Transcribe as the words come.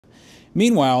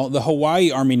Meanwhile, the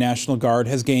Hawaii Army National Guard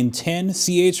has gained 10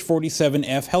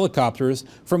 CH-47F helicopters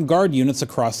from Guard units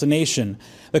across the nation.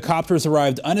 The copters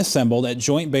arrived unassembled at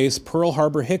Joint Base Pearl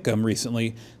Harbor-Hickam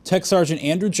recently. Tech Sergeant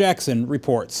Andrew Jackson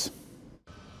reports.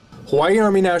 Hawaii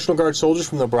Army National Guard soldiers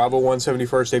from the Bravo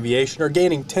 171st Aviation are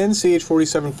gaining 10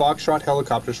 CH-47 Foxtrot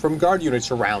helicopters from Guard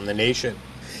units around the nation,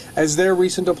 as their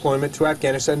recent deployment to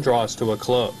Afghanistan draws to a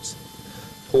close.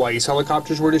 Hawaii's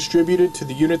helicopters were distributed to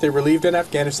the unit they relieved in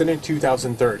Afghanistan in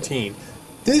 2013.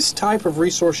 This type of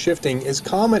resource shifting is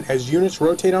common as units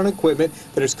rotate on equipment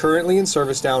that is currently in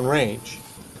service downrange.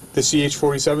 The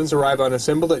CH-47s arrive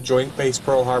unassembled at Joint Base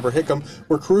Pearl Harbor-Hickam,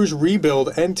 where crews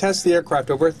rebuild and test the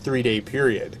aircraft over a 3-day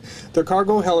period. The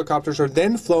cargo helicopters are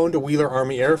then flown to Wheeler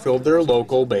Army Airfield, their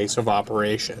local base of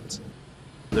operations.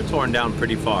 They're torn down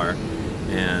pretty far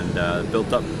and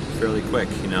built up fairly quick.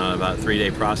 You know, about a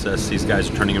 3-day process. These guys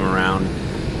are turning them around,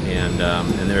 and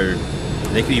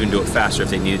they could even do it faster if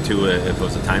they needed to, if it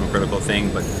was a time-critical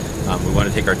thing. But we want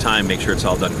to take our time, make sure it's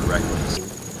all done correctly.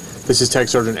 This is Tech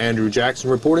Sergeant Andrew Jackson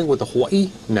reporting with the Hawaii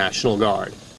National Guard.